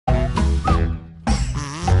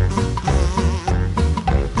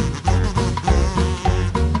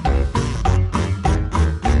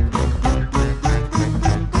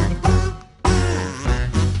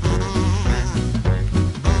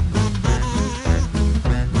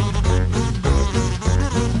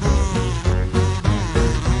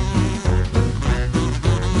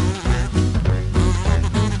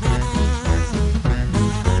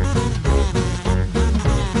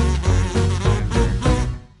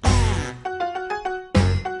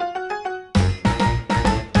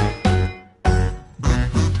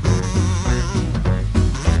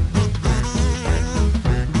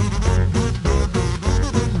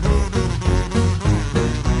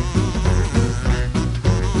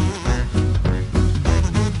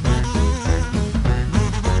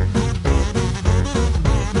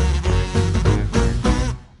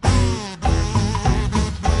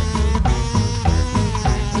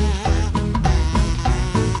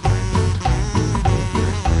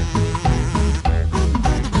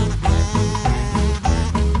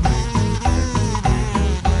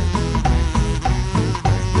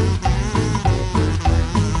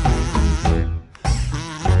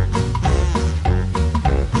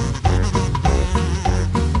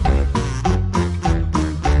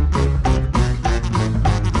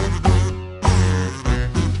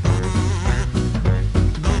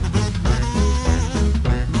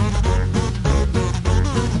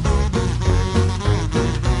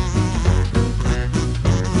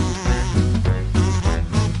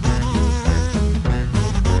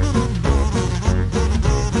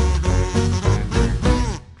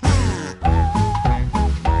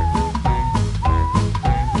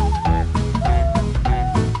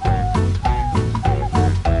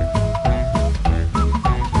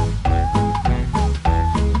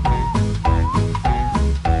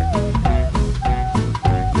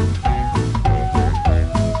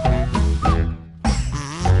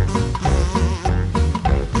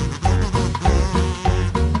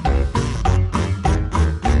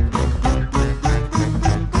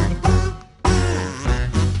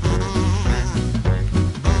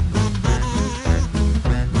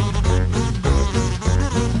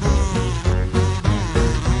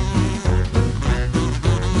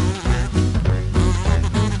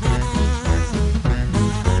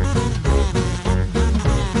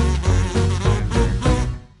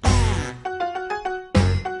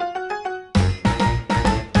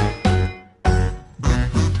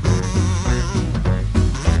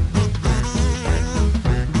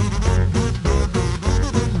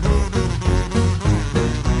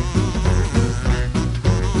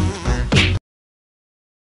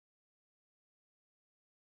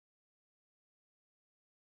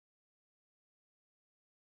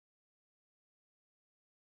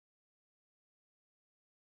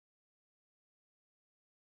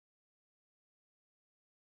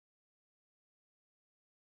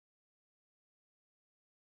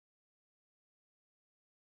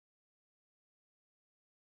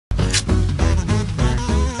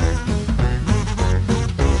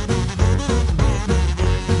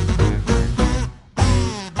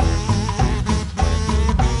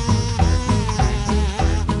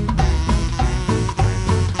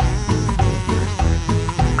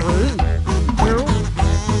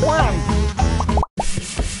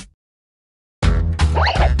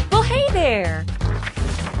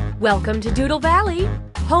Welcome to Doodle Valley,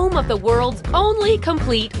 home of the world's only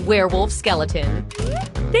complete werewolf skeleton.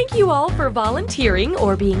 Thank you all for volunteering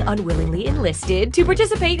or being unwillingly enlisted to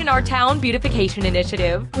participate in our town beautification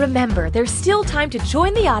initiative. Remember, there's still time to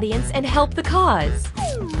join the audience and help the cause.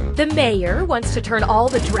 The mayor wants to turn all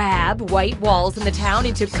the drab, white walls in the town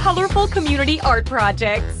into colorful community art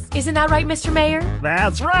projects. Isn't that right, Mr. Mayor?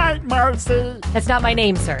 That's right, Marcy. That's not my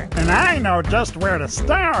name, sir. And I know just where to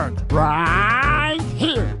start. Right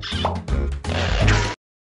here.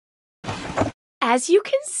 As you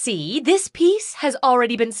can see, this piece has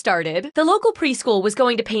already been started. The local preschool was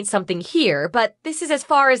going to paint something here, but this is as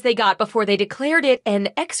far as they got before they declared it an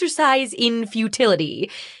exercise in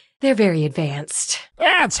futility. They're very advanced.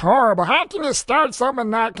 That's horrible. How can you start something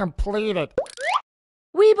and not complete it?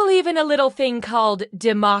 We believe in a little thing called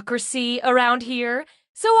democracy around here,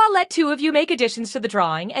 so I'll let two of you make additions to the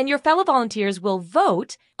drawing, and your fellow volunteers will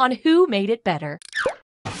vote on who made it better.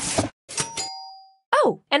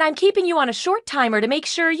 Oh, and I'm keeping you on a short timer to make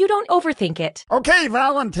sure you don't overthink it. Okay,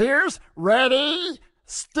 volunteers, ready,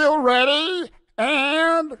 still ready,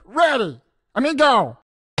 and ready. Go.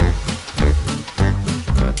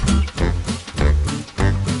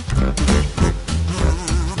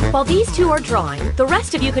 While these two are drawing, the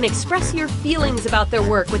rest of you can express your feelings about their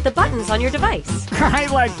work with the buttons on your device. I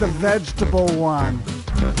like the vegetable one.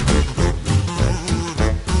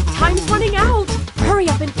 Time's running out. Hurry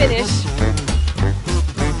up and finish.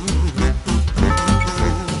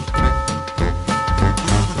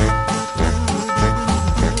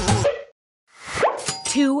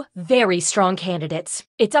 Two very strong candidates.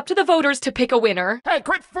 It's up to the voters to pick a winner. Hey,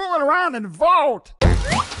 quit fooling around and vote!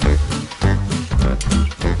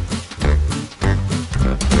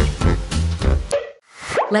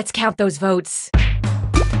 Let's count those votes.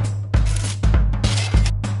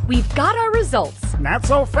 We've got our results. Not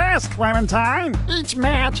so fast, Clementine. Each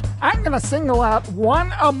match, I'm gonna single out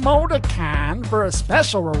one emoticon for a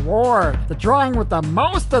special reward. The drawing with the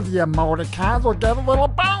most of the emoticons will get a little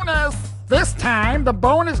bonus. This time, the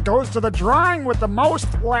bonus goes to the drawing with the most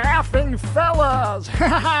laughing fellas. Ha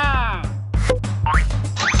ha!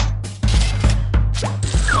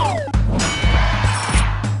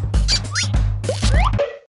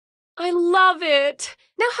 I love it.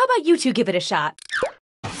 Now how about you two give it a shot?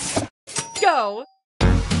 Go.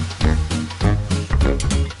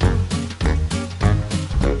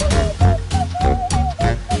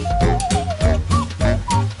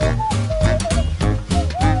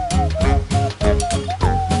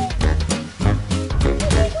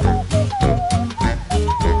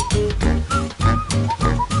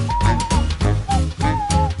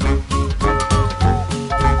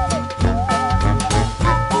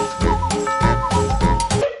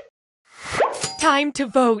 Time to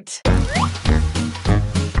vote.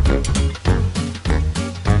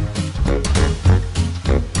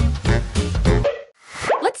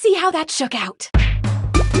 Let's see how that shook out.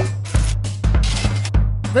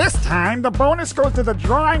 This time, the bonus goes to the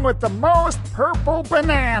drawing with the most purple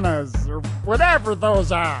bananas, or whatever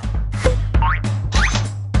those are.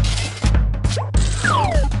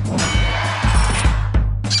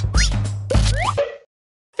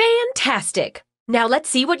 Fantastic. Now let's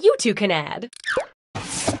see what you two can add.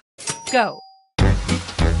 Go.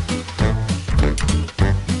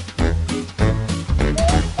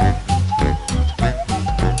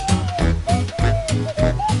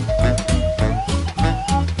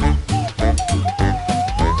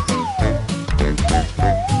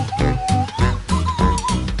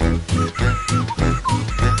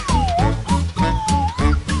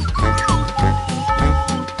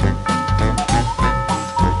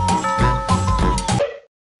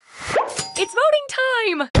 It's voting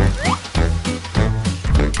time!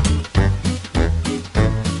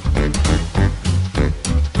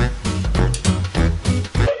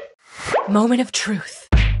 Moment of truth.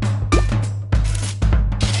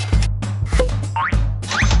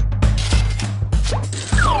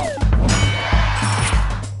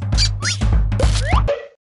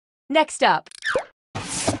 Next up.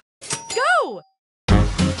 Go!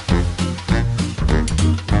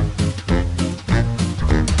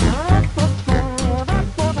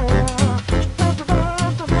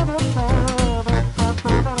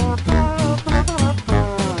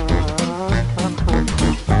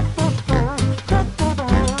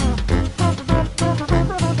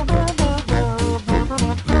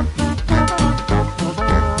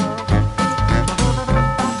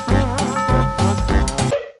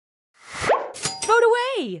 Vote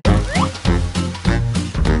away!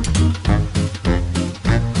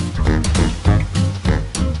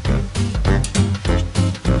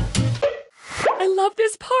 I love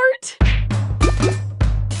this part!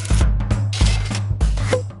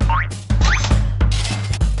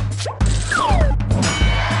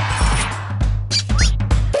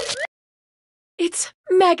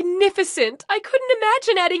 magnificent! I couldn't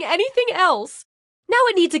imagine adding anything else. Now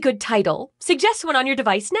it needs a good title. Suggest one on your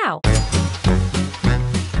device now.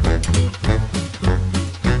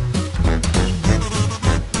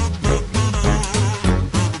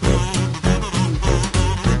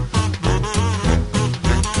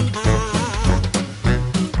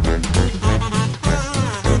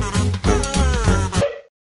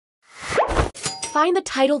 Find the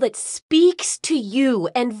title that speaks to you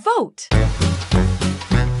and vote.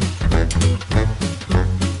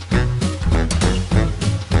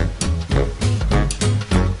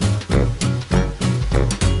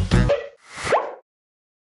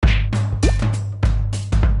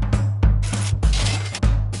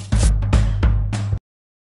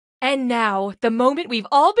 And now, the moment we've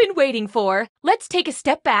all been waiting for. Let's take a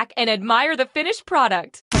step back and admire the finished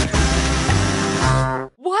product.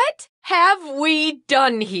 What have we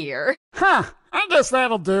done here? Huh, I guess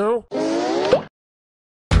that'll do.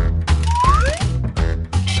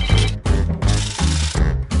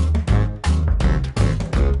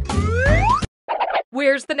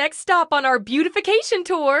 Where's the next stop on our beautification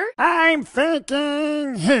tour? I'm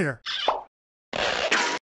thinking here.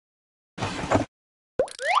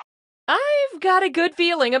 I've got a good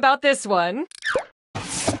feeling about this one.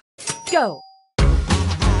 Go.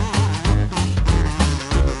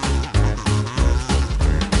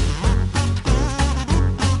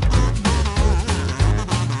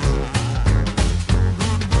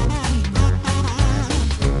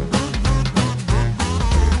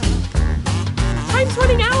 Time's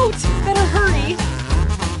running out. Better hurry.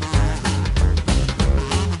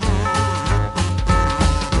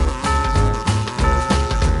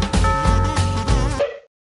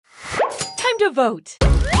 Time to vote.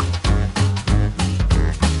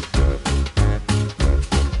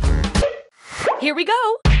 Here we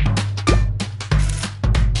go.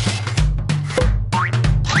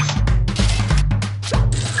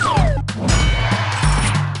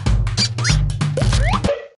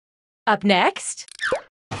 Up next.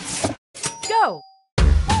 Go.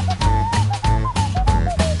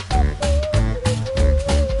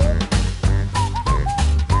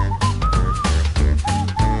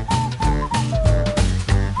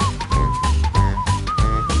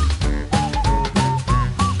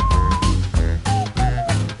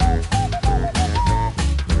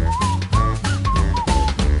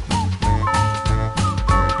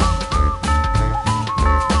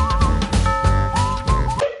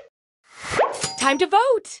 Time to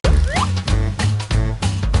vote.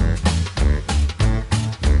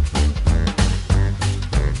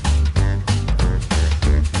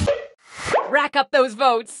 Rack up those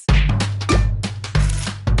votes.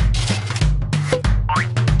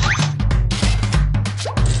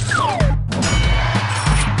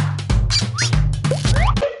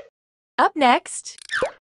 Up next.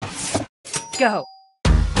 Go.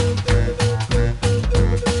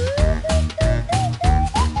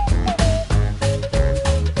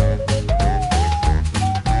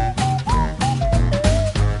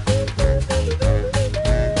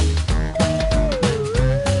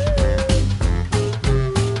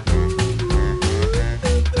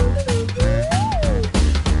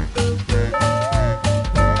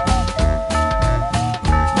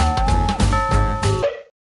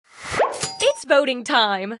 It's voting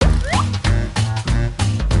time.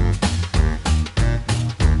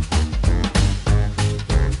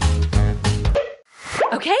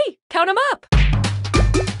 Okay, count them up.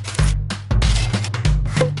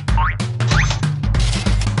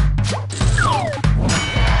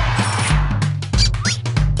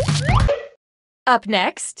 Up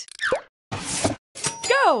next.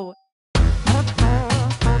 Go.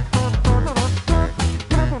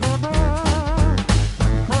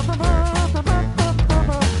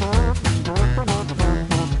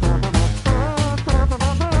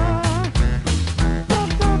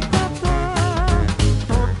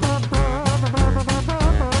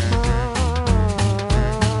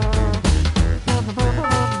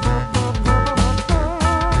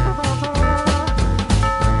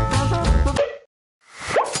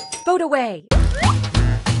 Vote away.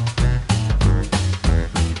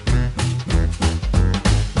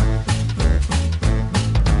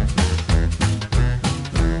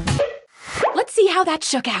 Let's see how that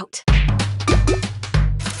shook out.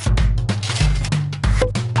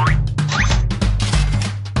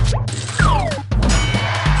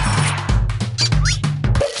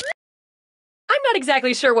 I'm not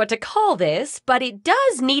exactly sure what to call this, but it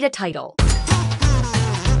does need a title.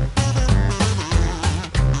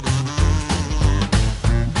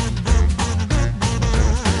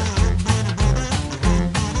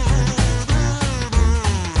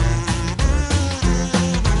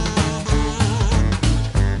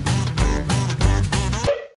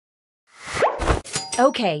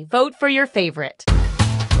 Okay, vote for your favorite.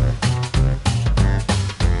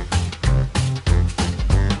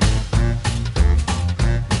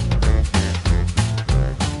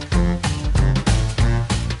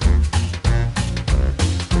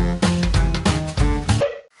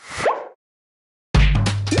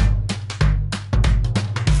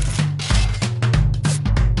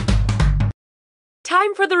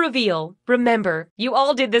 Time for the reveal. Remember, you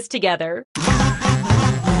all did this together.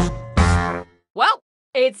 Well,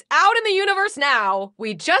 it's out in the universe now.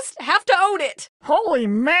 We just have to own it. Holy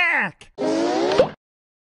Mac!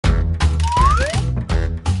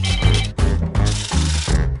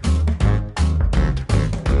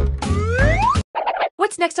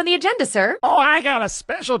 What's next on the agenda, sir? Oh, I got a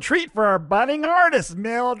special treat for our budding artist,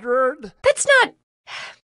 Mildred. That's not...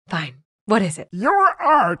 Fine. What is it? Your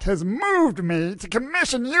art has moved me to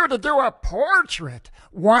commission you to do a portrait,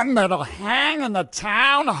 one that'll hang in the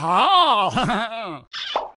town hall.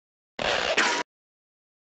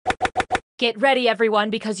 Get ready, everyone,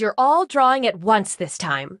 because you're all drawing at once this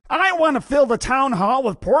time. I want to fill the town hall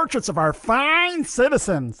with portraits of our fine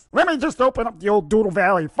citizens. Let me just open up the old Doodle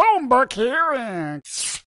Valley phone book here and...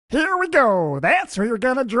 Here we go. That's who you're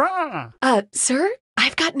gonna draw. Sir?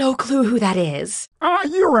 I've got no clue who that is. Oh,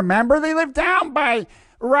 you remember they live down by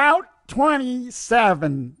Route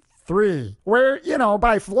 27-3, where,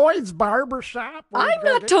 by Floyd's barber shop. I'm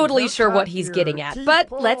not totally sure what he's getting at,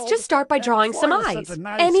 but let's just start by drawing some eyes.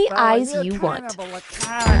 Any eyes you want.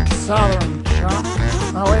 Southern chump.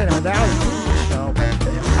 Oh, wait a minute, that was a TV show, but I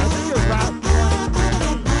think it was Route 20.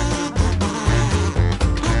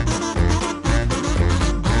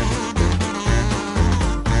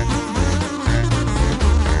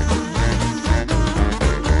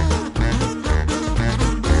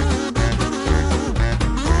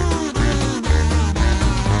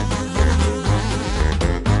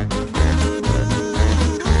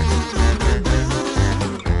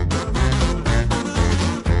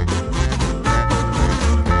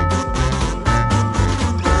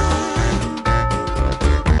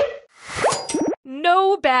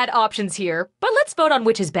 No bad options here, but let's vote on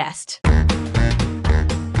which is best. Oh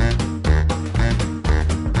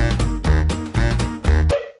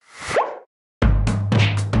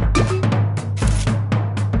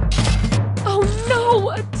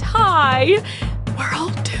no, a tie! We're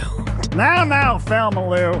all doomed. Now, Thelma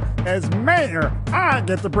Lou, as mayor, I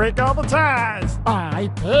get to break all the ties.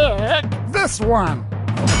 I pick this one.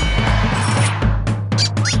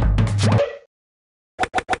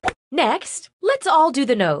 Next, let's all do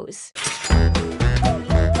the nose.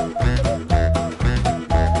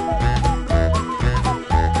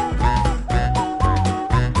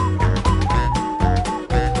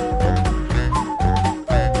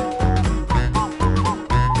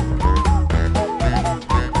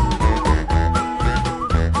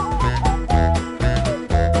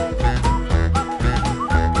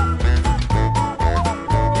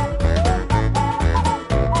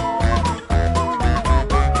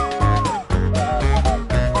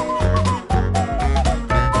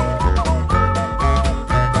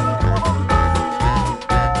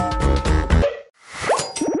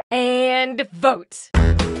 And vote.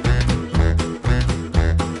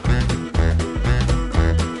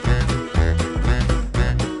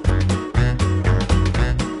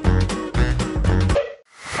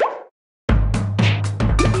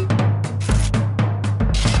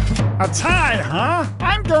 A tie, huh?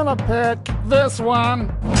 I'm gonna pick this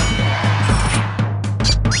one.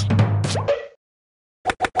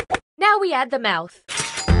 Now we add the mouth.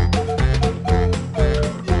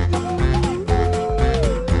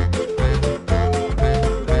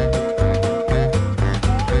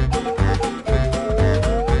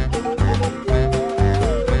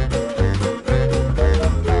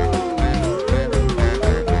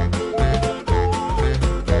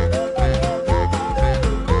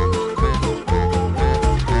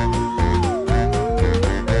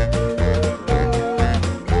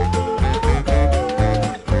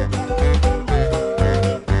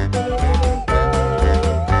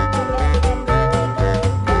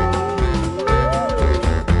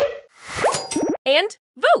 And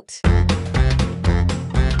vote!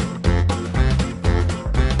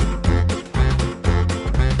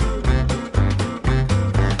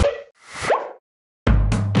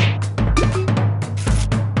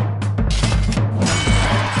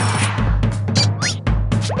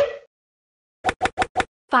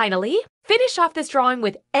 Finally, finish off this drawing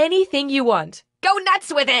with anything you want. Go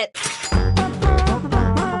nuts with it!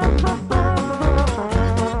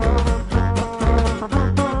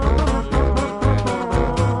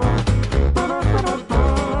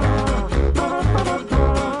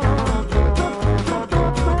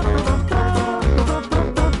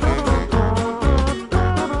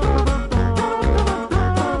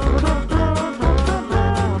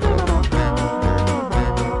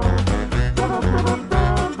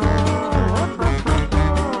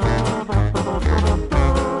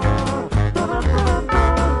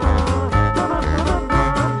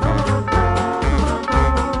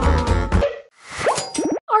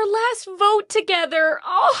 last vote together.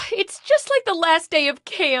 Oh, it's just like the last day of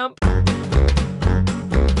camp.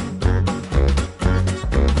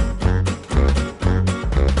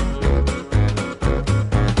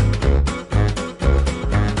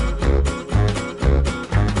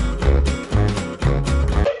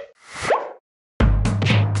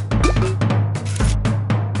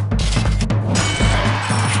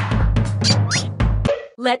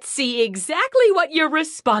 Let's see exactly what you're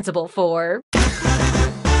responsible for.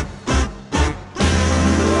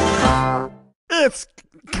 It's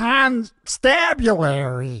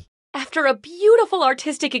constabulary. After a beautiful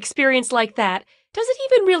artistic experience like that, does it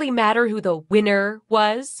even really matter who the winner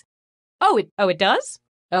was? Oh, it does?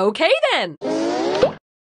 Okay then.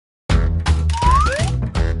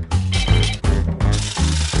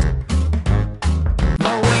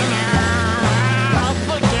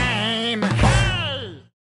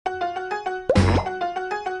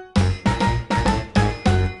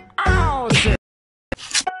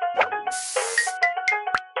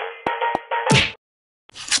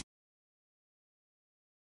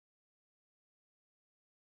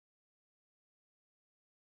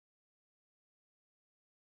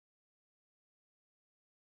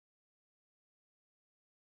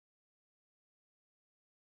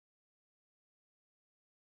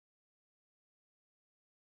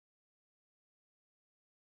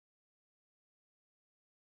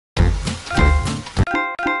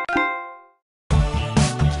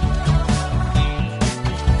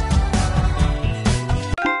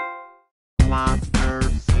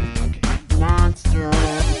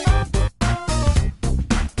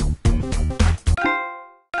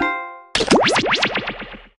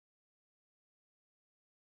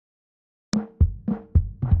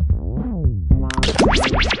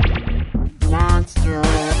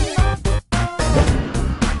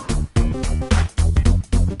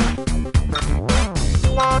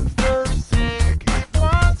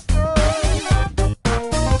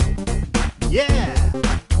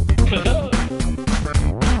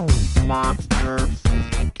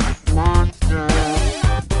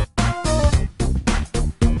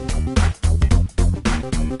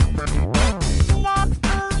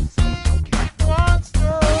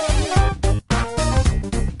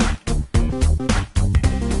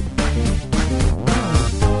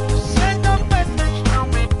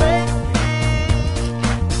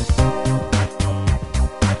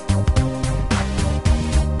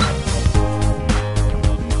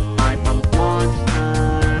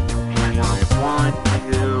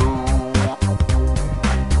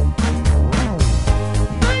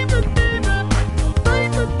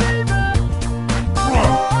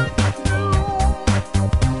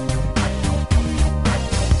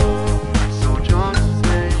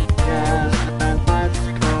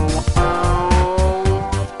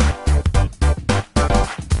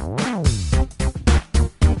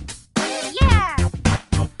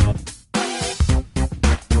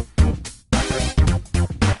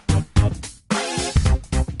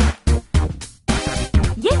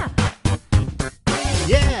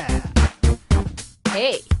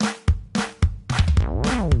 Hey.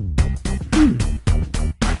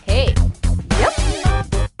 Hey. Yep.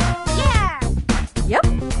 Yeah. Yep.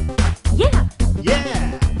 Yeah.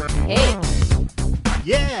 Yeah. Hey.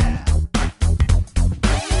 Yeah.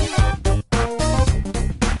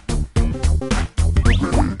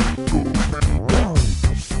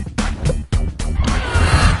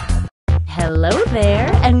 Hello there,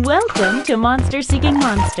 and welcome to Monster Seeking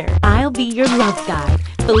Monster. I'll be your love guide,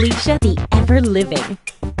 Felicia the Ever-Living.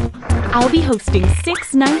 I'll be hosting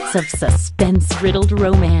 6 nights of suspense-riddled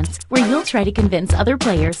romance, where you'll try to convince other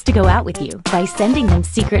players to go out with you by sending them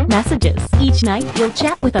secret messages. Each night, you'll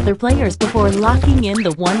chat with other players before locking in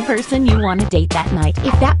the one person you want to date that night.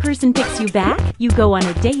 If that person picks you back, you go on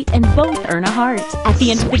a date and both earn a heart. At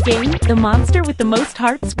the end of the game, the monster with the most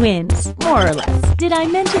hearts wins, more or less. Did I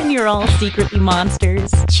mention you're all secretly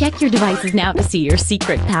monsters? Check your devices now to see your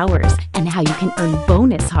secret powers and how you can earn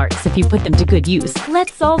bonus hearts if you put them to good use.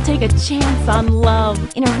 Let's all take a chance on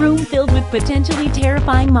love in a room filled with potentially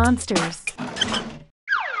terrifying monsters.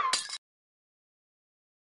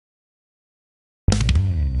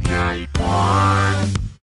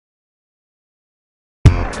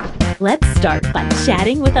 Let's start by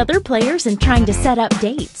chatting with other players and trying to set up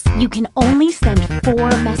dates. You can only send 4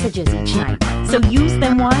 messages each night, so use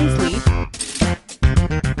them wisely.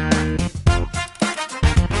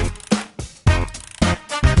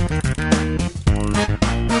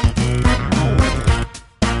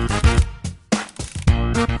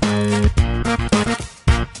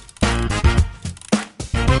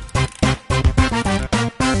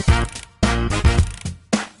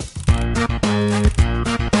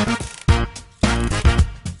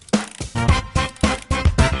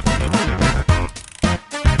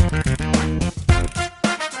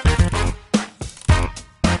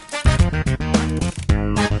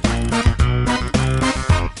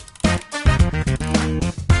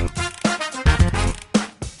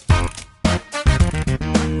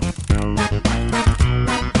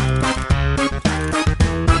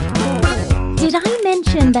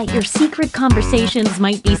 that your secret conversations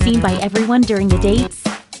might be seen by everyone during the dates?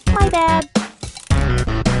 My bad.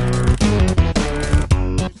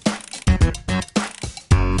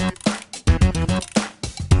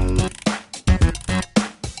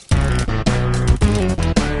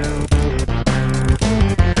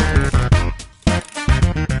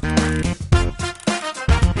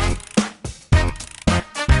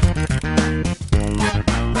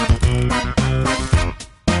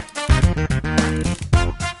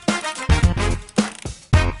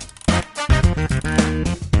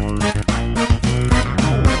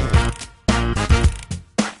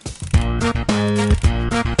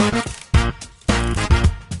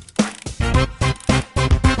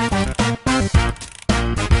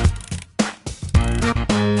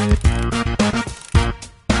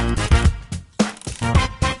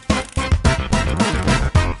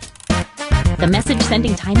 The message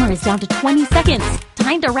sending timer is down to 20 seconds.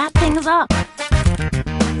 Time to wrap things up.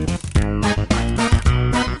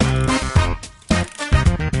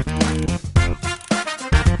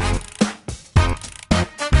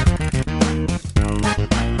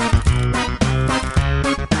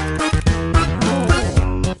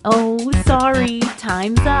 Oh, sorry.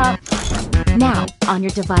 Time's up. Now, on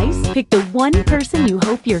your device, pick the one person you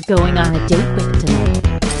hope you're going on a date with tonight.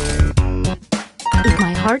 If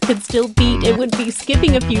my heart could still beat, it would be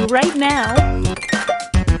skipping a few right now.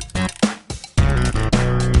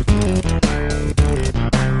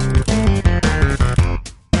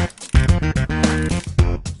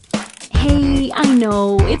 Hey, I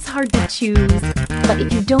know, it's hard to choose, but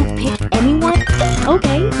if you don't pick anyone,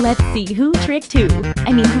 okay, let's see who tricked who.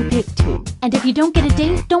 Who picked who. And if you don't get a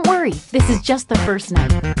date, don't worry, this is just the first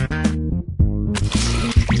night.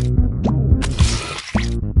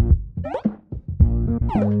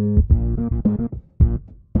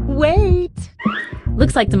 Wait!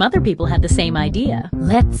 Looks like some other people had the same idea.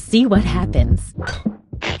 Let's see what happens.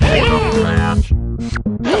 Oh,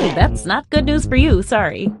 that's not good news for you,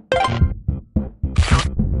 sorry.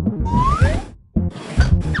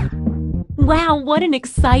 Wow, what an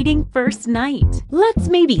exciting first night. Let's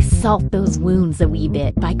maybe salt those wounds a wee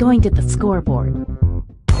bit by going to the scoreboard.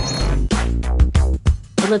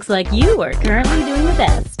 It looks like you are currently doing the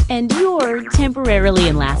best, and you're temporarily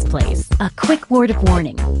in last place. A quick word of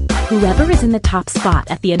warning. Whoever is in the top spot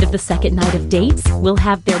at the end of the second night of dates will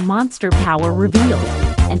have their monster power revealed.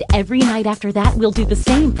 And every night after that, we'll do the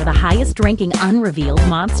same for the highest ranking unrevealed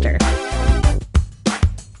monster.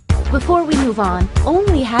 Before we move on,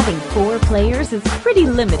 only having 4 players is pretty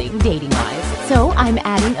limiting dating-wise, so I'm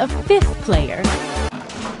adding a 5th player.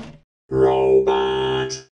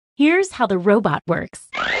 Robot. Here's how the robot works.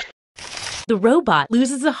 The robot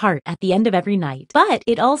loses a heart at the end of every night, but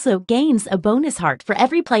it also gains a bonus heart for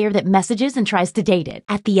every player that messages and tries to date it.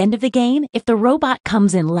 At the end of the game, if the robot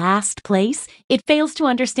comes in last place, it fails to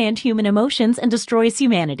understand human emotions and destroys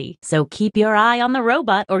humanity. So keep your eye on the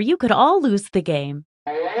robot or you could all lose the game.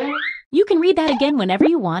 You can read that again whenever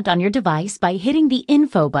you want on your device by hitting the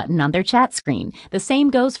info button on their chat screen. The same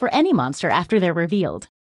goes for any monster after they're revealed.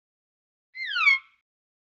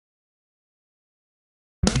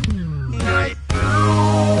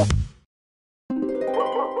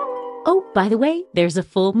 Oh, by the way, there's a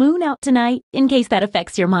full moon out tonight, in case that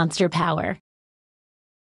affects your monster power.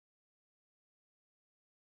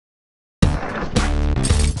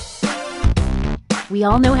 We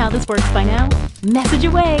all know how this works by now. Message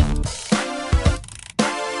away!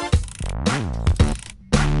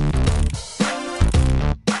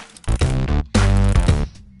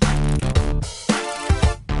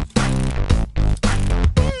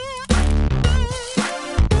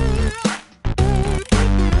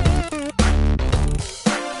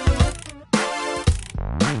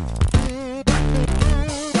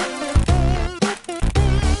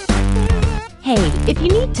 Hey, if you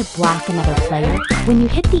need to block another player, when you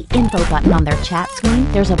hit the info button on their chat screen,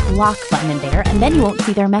 there's a block button in there, and then you won't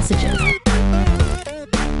see their messages.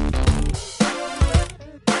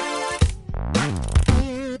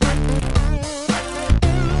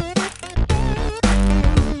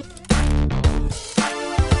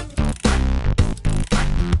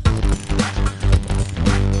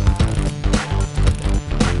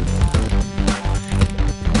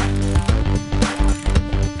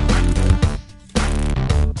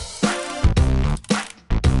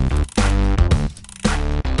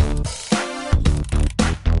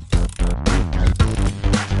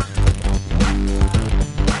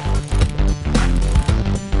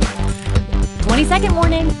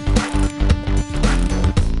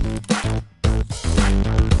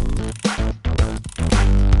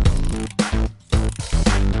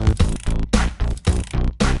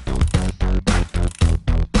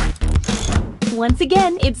 once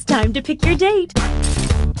again, it's time to pick your date.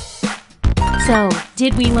 So,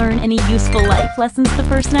 did we learn any useful life lessons the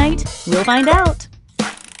first night? We'll find out.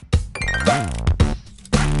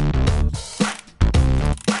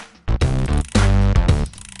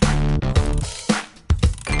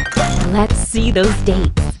 Let's see those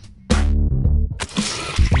dates.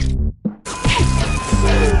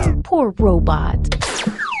 Poor robot.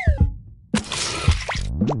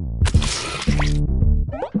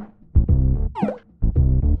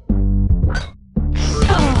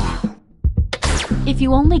 If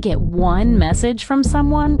you only get one message from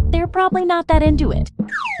someone, they're probably not that into it.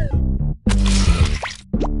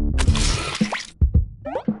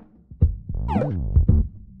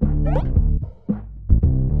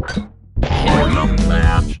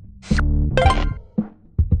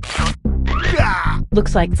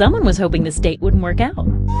 Looks like someone was hoping this date wouldn't work out.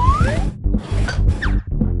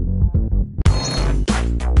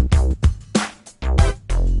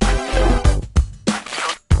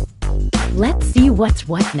 Let's see what's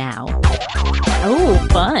what now. Oh,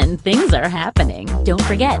 fun! Things are happening. Don't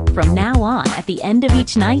forget, from now on, at the end of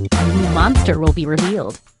each night, a new monster will be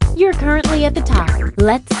revealed. You're currently at the top.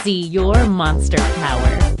 Let's see your monster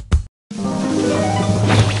power.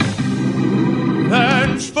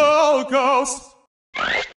 Vengeful Ghost!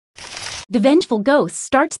 The Vengeful Ghost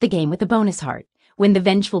starts the game with a bonus heart. When the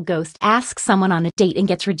Vengeful Ghost asks someone on a date and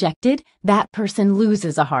gets rejected, that person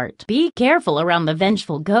loses a heart. Be careful around the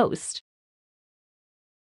Vengeful Ghost.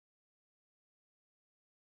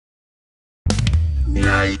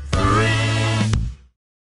 Night 3!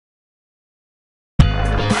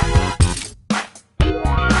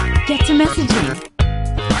 Get to messaging.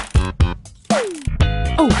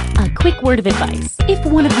 Oh, a quick word of advice. If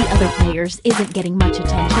one of the other players isn't getting much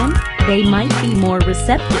attention, they might be more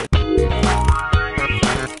receptive.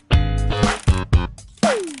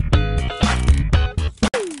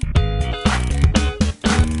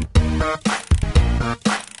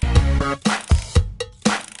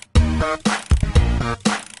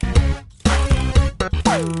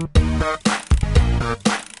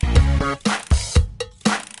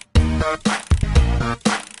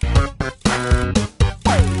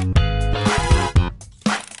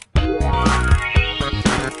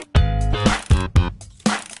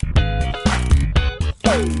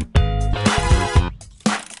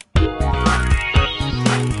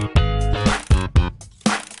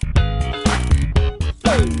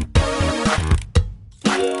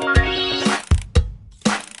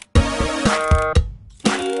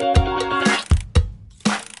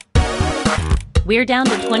 We're down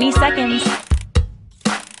to 20 seconds.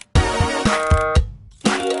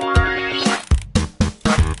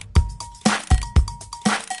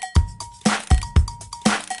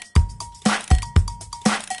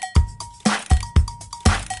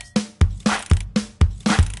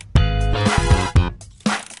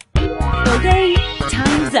 Okay,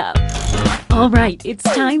 time's up. All right, it's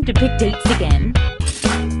time to pick dates again.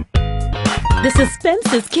 The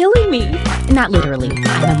suspense is killing me. Not literally,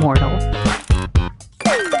 I'm immortal.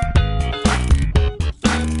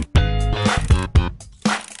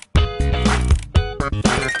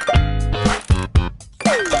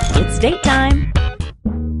 It's date time.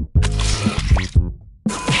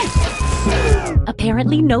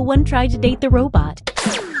 Apparently, no one tried to date the robot.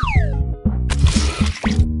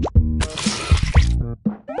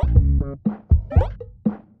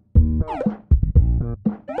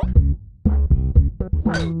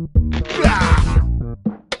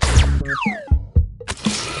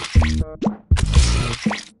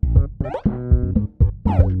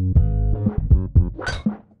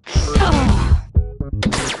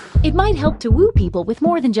 It might help to woo people with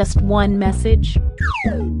more than just one message.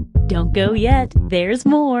 Don't go yet, there's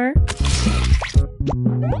more.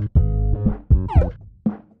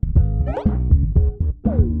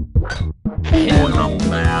 Hello,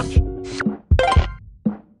 match.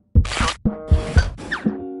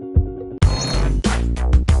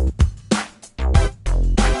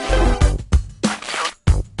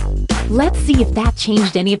 Let's see if that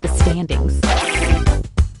changed any of the standings.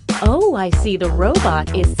 Oh, I see the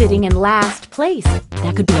robot is sitting in last place.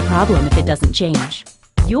 That could be a problem if it doesn't change.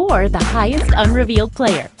 You're the highest unrevealed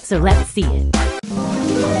player, so let's see it.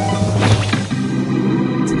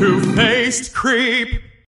 Two-faced creep!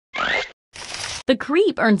 The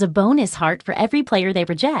creep earns a bonus heart for every player they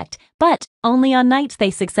reject, but only on nights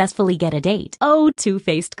they successfully get a date. Oh,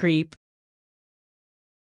 two-faced creep.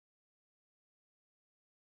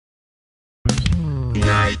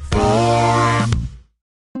 Night 4!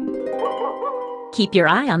 Keep your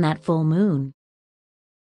eye on that full moon.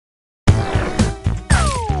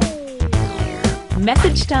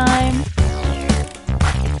 Message time!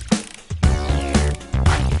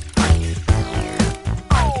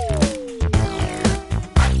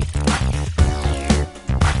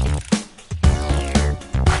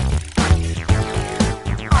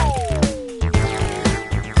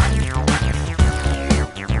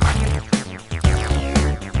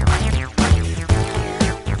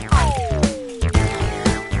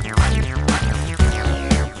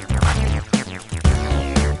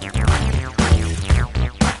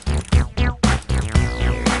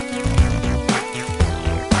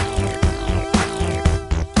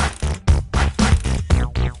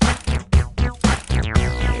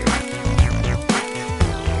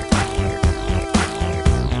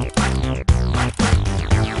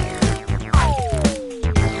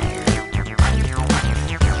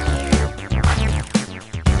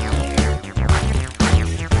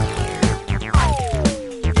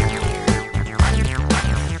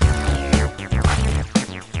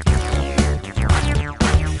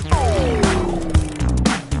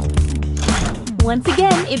 Once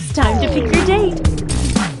again, it's time to pick your date.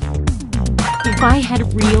 If I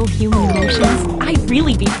had real human emotions, I'd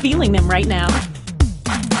really be feeling them right now.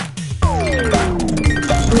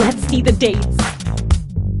 Let's see the dates.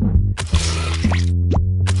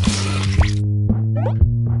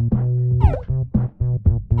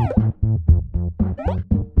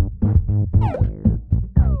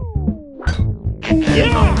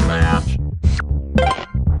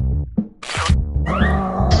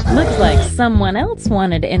 Looks like someone else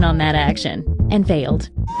wanted in on that action and failed.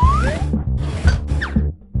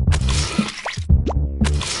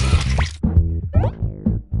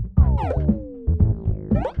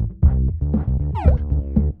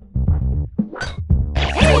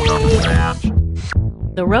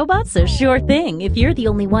 The robot's a sure thing if you're the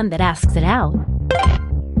only one that asks it out.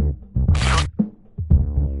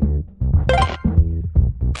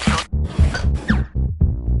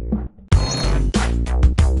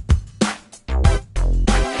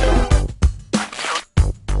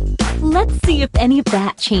 Let's see if any of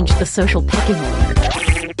that changed the social pecking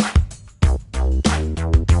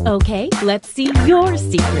order. Okay, let's see your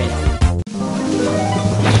secret.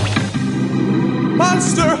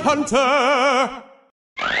 Monster Hunter!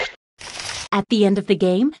 At the end of the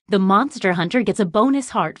game, the Monster Hunter gets a bonus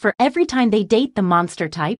heart for every time they date the monster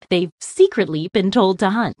type they've secretly been told to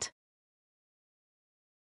hunt.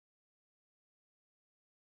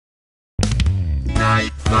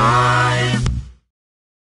 Night 5!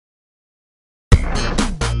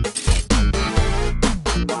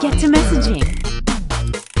 Get to messaging.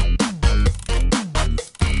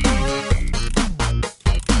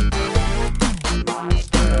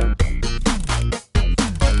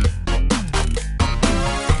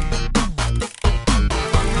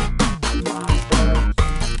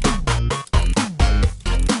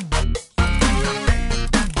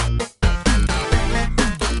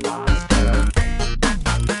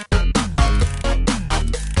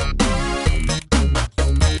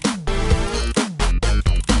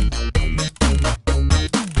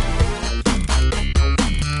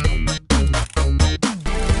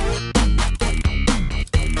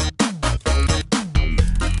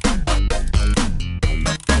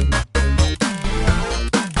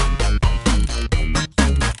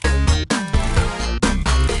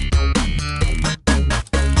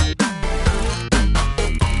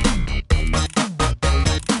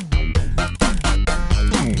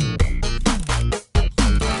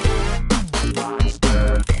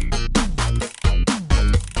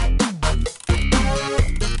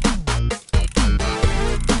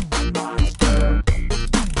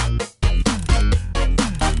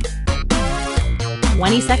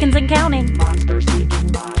 Seconds and counting. Monster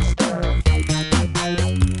seeking monster.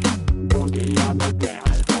 Boogie on the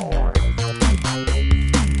dance floor.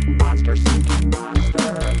 Monster seeking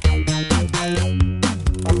monster.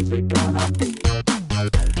 Who's it gonna be?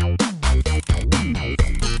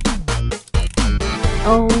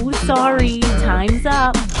 Oh, sorry. Time's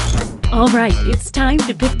up. All right, it's time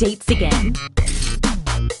to pick dates again.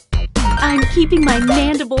 I'm keeping my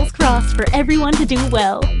mandibles crossed for everyone to do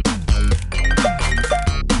well.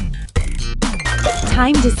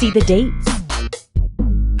 Time to see the dates.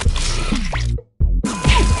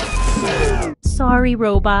 Sorry,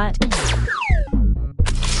 robot.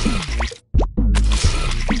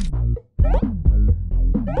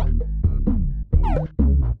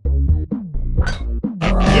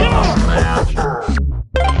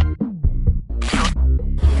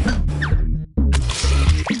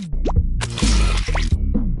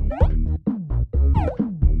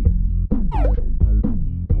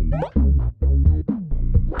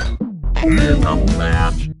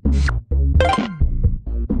 Match.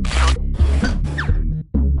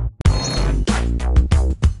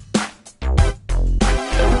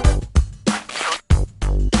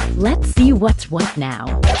 Let's see what's what now.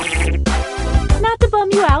 Not to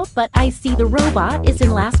bum you out, but I see the robot is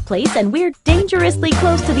in last place and we're dangerously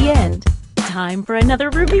close to the end. Time for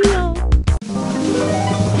another reveal.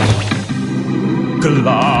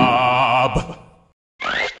 Glob.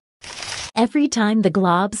 Every time the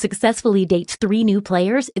Glob successfully dates 3 new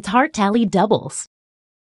players, its heart tally doubles.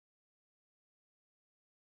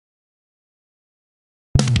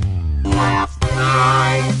 Last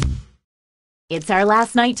night. It's our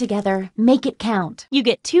last night together. Make it count. You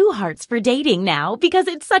get 2 hearts for dating now because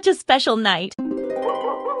it's such a special night.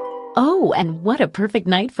 Oh, and what a perfect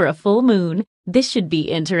night for a full moon. This should be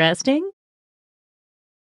interesting.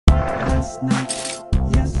 Last night,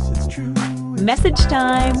 yes, it's true. Message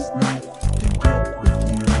time.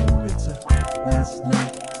 Last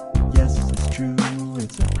night, yes, it's true.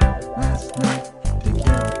 It's a last night to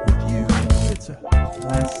get with you. It's It's a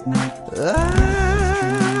last night.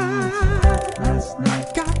 Last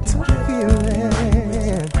night. Got to feel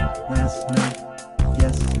it. Last night.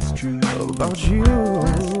 Yes, it's true. About you,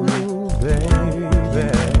 baby.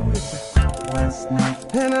 Last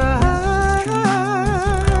night. And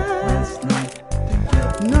Last night.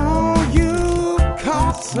 know you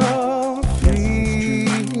caught some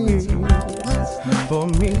feelings for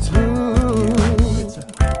me too.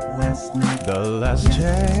 Last night. The last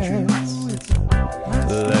chance.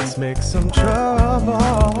 Let's make some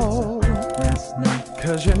trouble. Last night.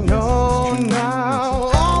 'Cause you know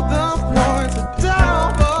now all the points are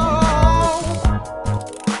double.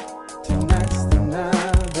 Tonight's the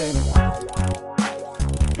night, baby.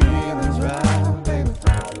 Feelings right, baby.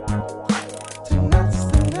 Tonight's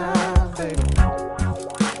the night, baby.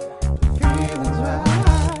 Feelings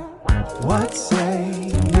right. What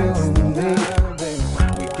say you and me?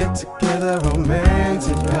 We get together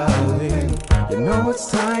romantically. You know it's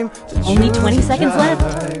time to Only choose 20 each seconds left.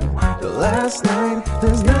 other. The last night,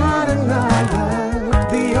 there's not another.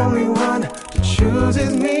 The only one to choose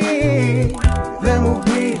is me. Then we'll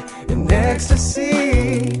be in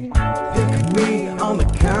ecstasy. Pick me on the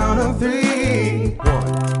count of 3.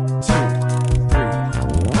 1, 2,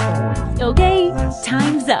 3. Okay,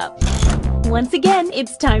 time's up. Once again,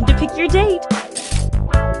 it's time to pick your date.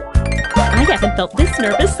 I haven't felt this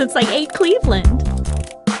nervous since I ate Cleveland.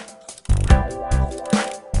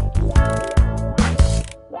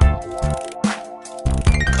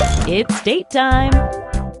 It's date time.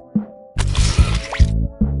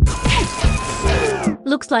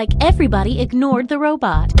 Looks like everybody ignored the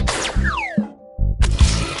robot.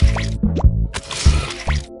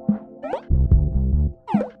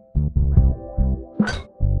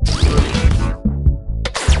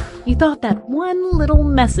 You thought that one little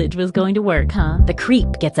message was going to work, huh? The creep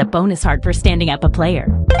gets a bonus heart for standing up a player.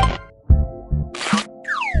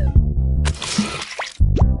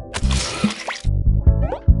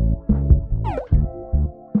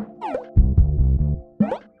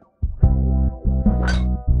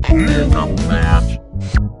 In a match.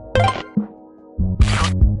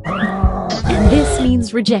 And this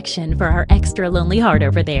means rejection for our extra lonely heart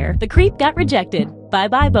over there. The creep got rejected.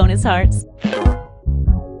 Bye-bye, bonus hearts.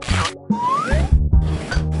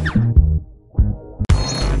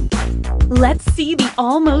 Let's see the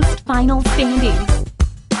almost final standings.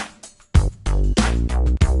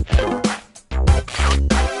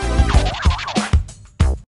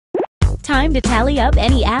 Time to tally up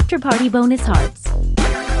any after-party bonus hearts.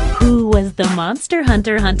 Who was the monster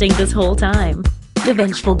hunter hunting this whole time? The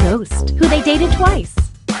vengeful ghost, who they dated twice.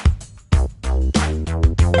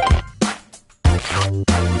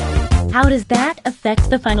 How does that affect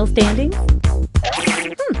the final standings?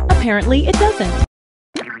 Apparently it doesn't.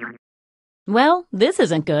 Well, this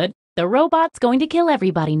isn't good. The robot's going to kill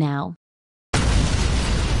everybody now.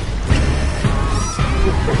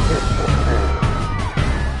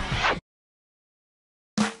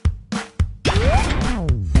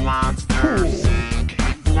 Monster seek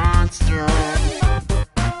monster.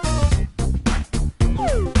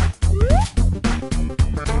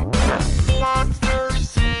 Monster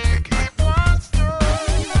seek monster.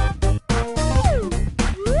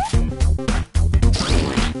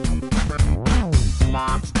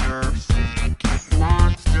 Monster seek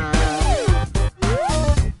monster.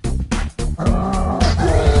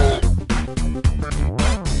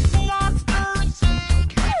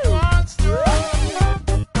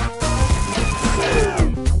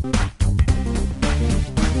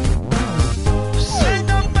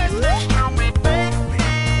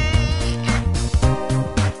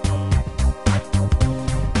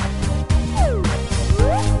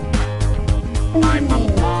 I'm a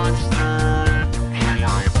monster, and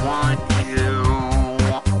I want you.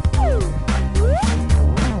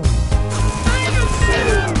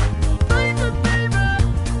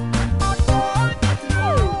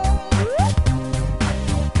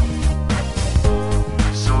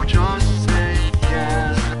 So just say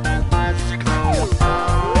yes and let's go out.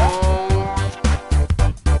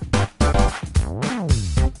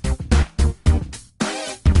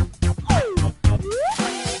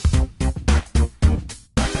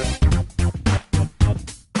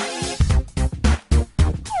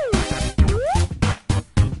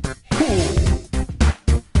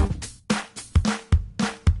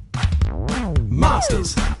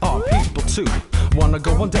 Monsters are people too. Wanna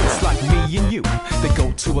go on dates like me and you. They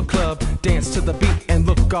go to a club, dance to the beat, and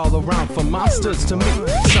look all around for monsters to meet.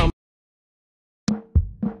 Some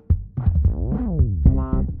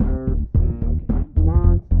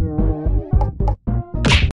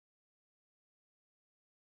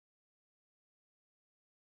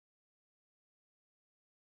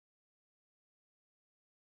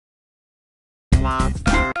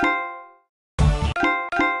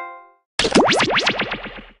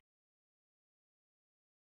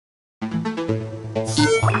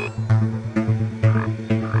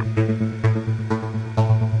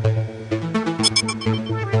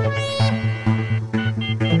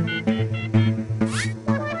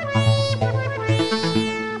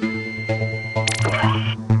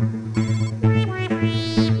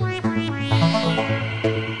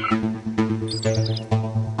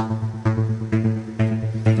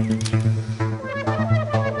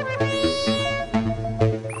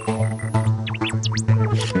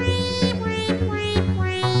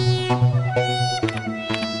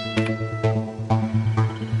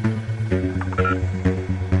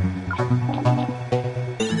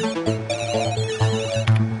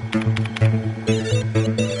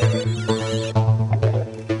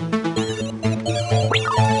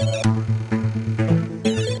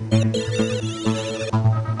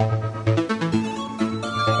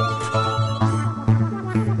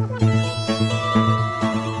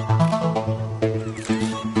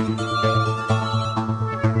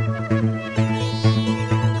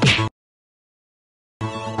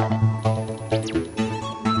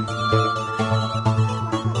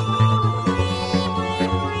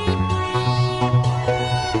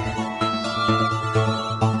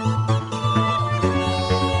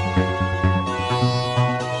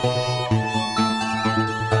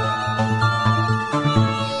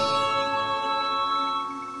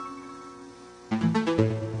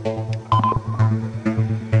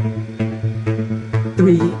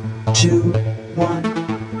Three, two, one.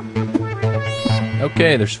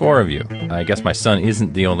 Okay, there's 4 of you. I guess my son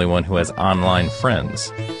isn't the only one who has online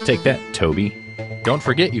friends. Take that, Toby. Don't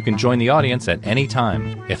forget you can join the audience at any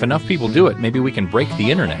time. If enough people do it, maybe we can break the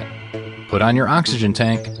internet. Put on your oxygen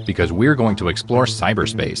tank, because we're going to explore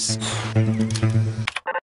cyberspace.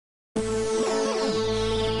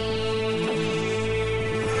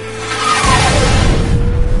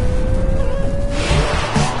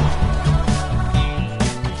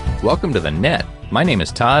 Welcome to the net. My name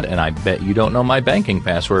is Todd, and I bet you don't know my banking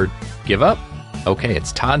password. Give up? Okay,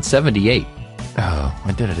 it's Todd78. Oh,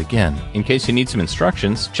 I did it again. In case you need some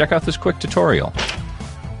instructions, check out this quick tutorial.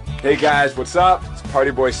 Hey guys, what's up? It's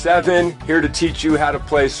PartyBoy7 here to teach you how to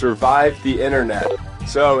play Survive the Internet.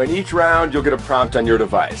 So in each round, you'll get a prompt on your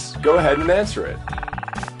device. Go ahead and answer it.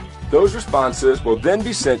 Those responses will then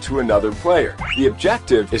be sent to another player. The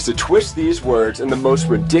objective is to twist these words in the most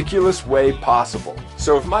ridiculous way possible.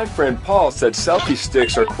 So if my friend Paul said selfie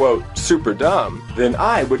sticks are, quote, super dumb, then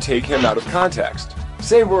I would take him out of context.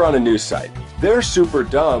 Say we're on a news site. Their super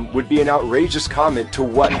dumb would be an outrageous comment to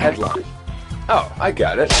what headline? Oh, I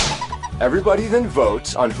got it. Everybody then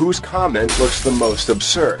votes on whose comment looks the most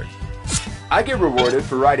absurd. I get rewarded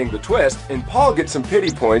for writing the twist, and Paul gets some pity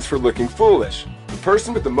points for looking foolish. The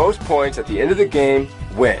person with the most points at the end of the game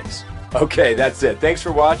wins. Okay, that's it. Thanks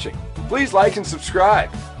for watching. Please like and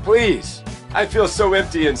subscribe. Please. I feel so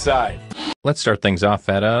empty inside. Let's start things off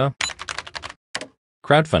at a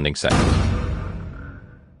crowdfunding site.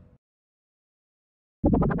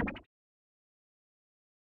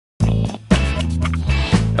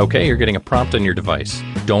 Okay, you're getting a prompt on your device.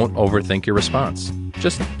 Don't overthink your response.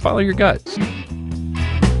 Just follow your gut.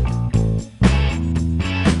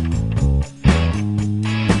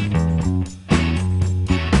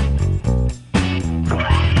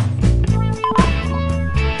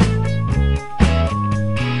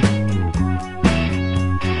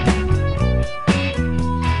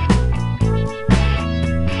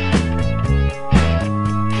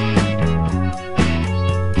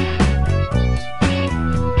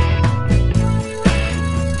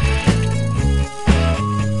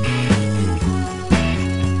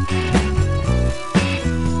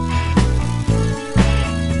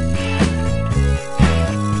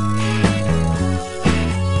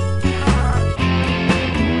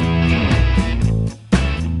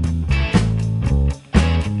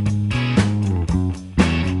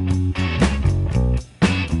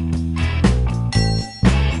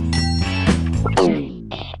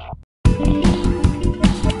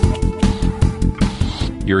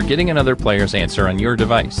 You're getting another player's answer on your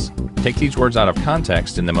device. Take these words out of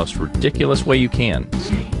context in the most ridiculous way you can.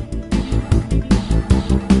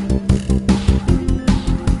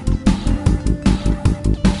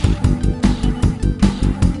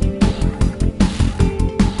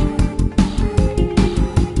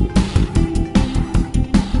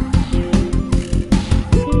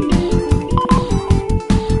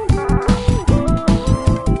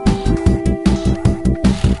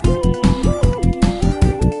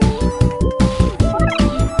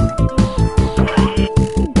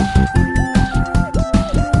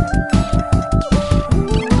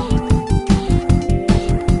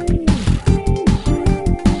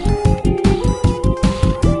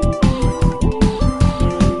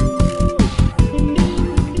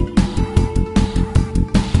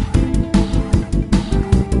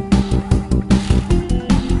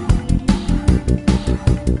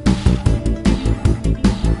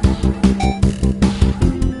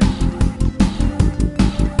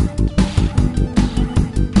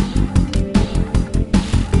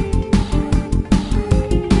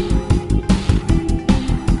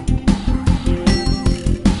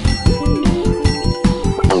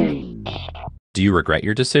 you regret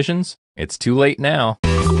your decisions? It's too late now.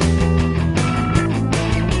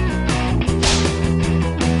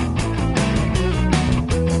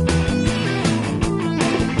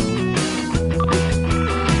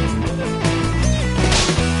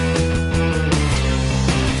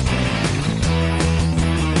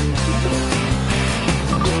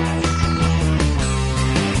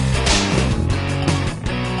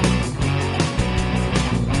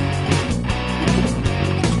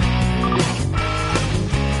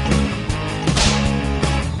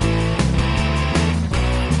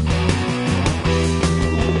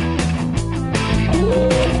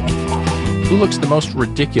 Who looks the most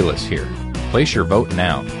ridiculous here? Place your vote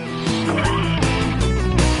now.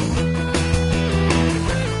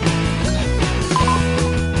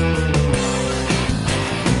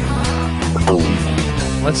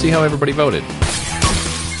 Let's see how everybody voted.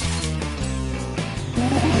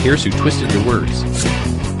 Here's who twisted your words.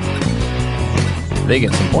 They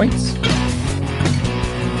get some points.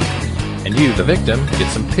 And you, the victim,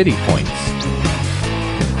 get some pity points.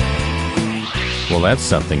 Well, that's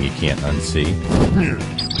something you can't unsee.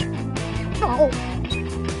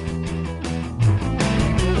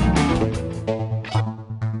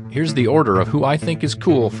 Here's the order of who I think is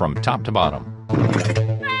cool from top to bottom.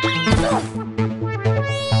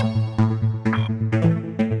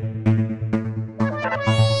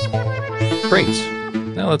 Great.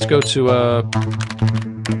 Now let's go to a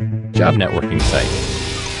job networking site.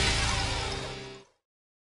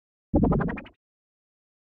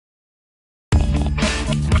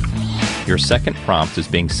 Your second prompt is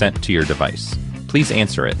being sent to your device. Please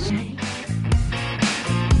answer it.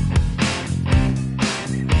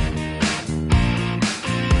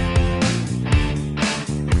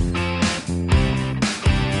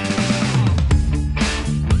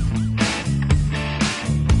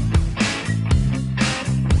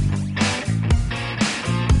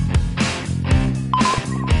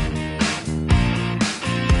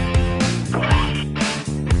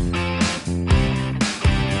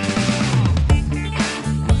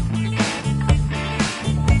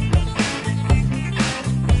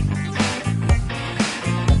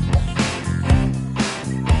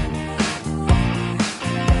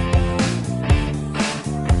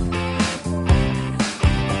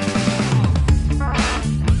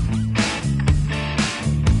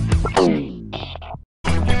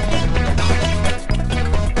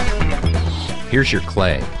 Here's your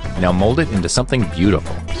clay. Now mold it into something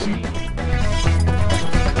beautiful.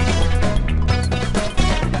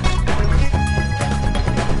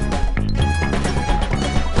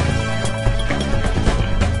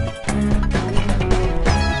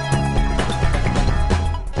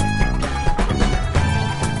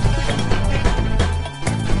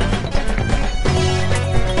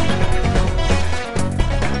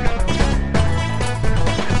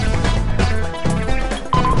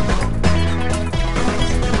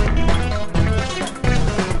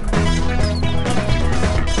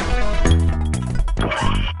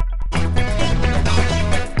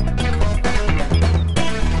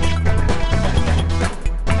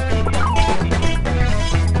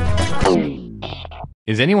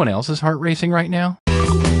 Is anyone else's heart racing right now?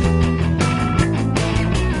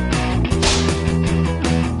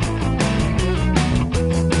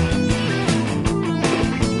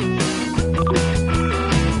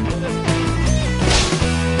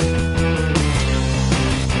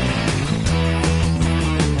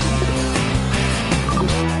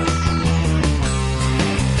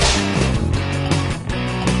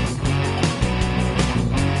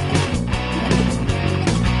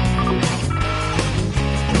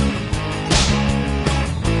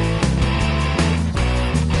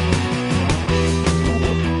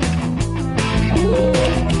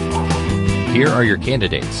 Here are your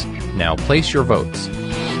candidates. Now place your votes.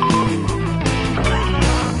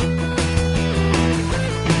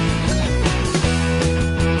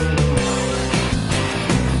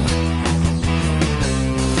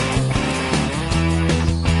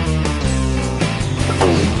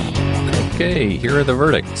 Okay, here are the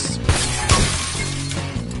verdicts.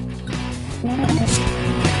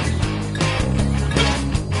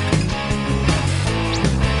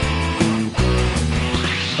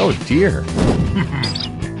 Oh dear.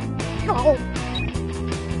 No.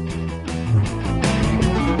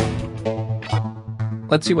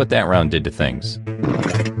 Let's see what that round did to things.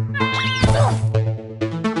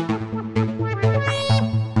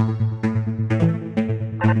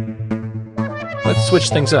 Let's switch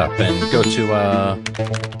things up and go to a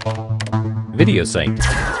video site.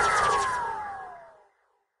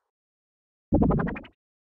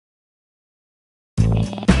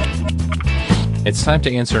 It's time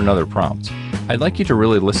to answer another prompt. I'd like you to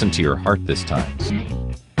really listen to your heart this time.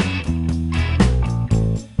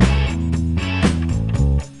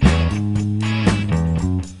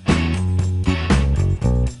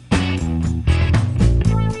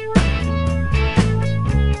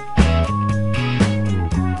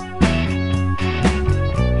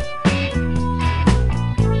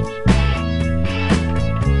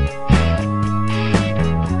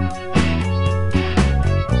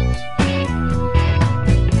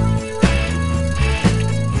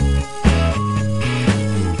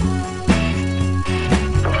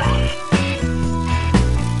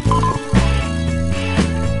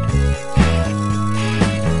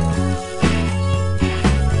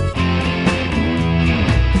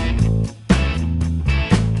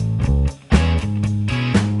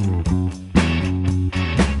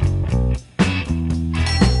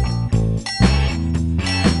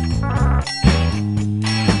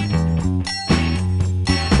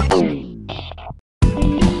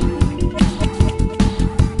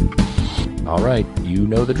 All right, you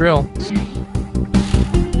know the drill.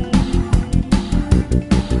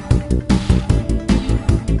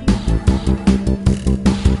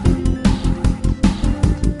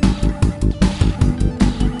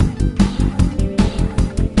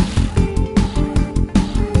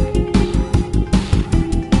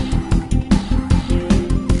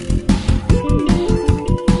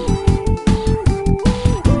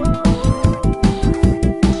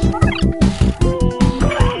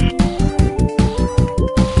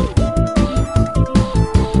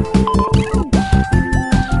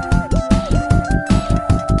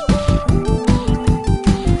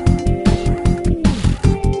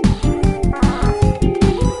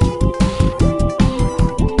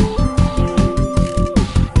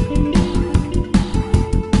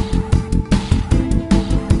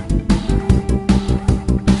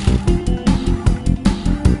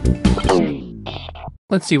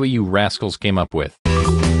 Let's see what you rascals came up with.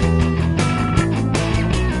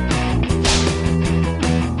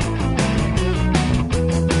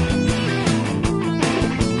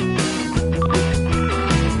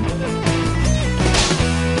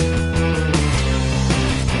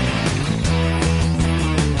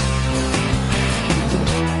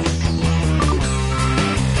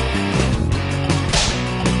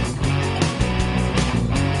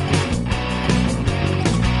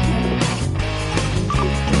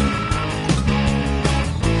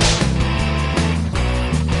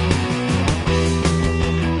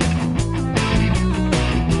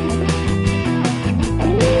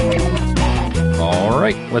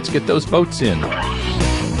 Let's get those boats in.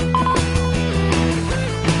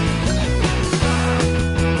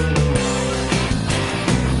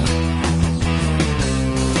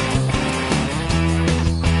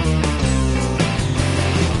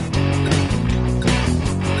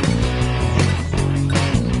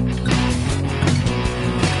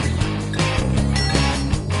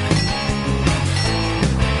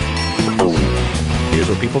 Here's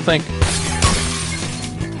what people think.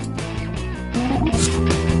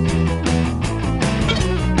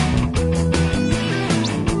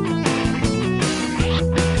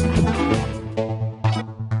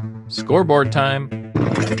 Scoreboard time.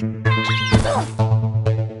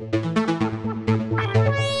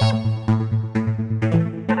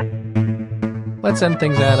 Let's end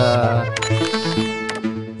things at a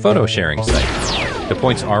photo sharing site. The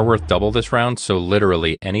points are worth double this round, so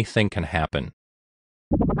literally anything can happen.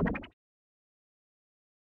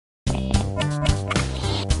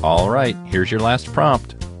 All right, here's your last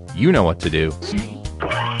prompt. You know what to do.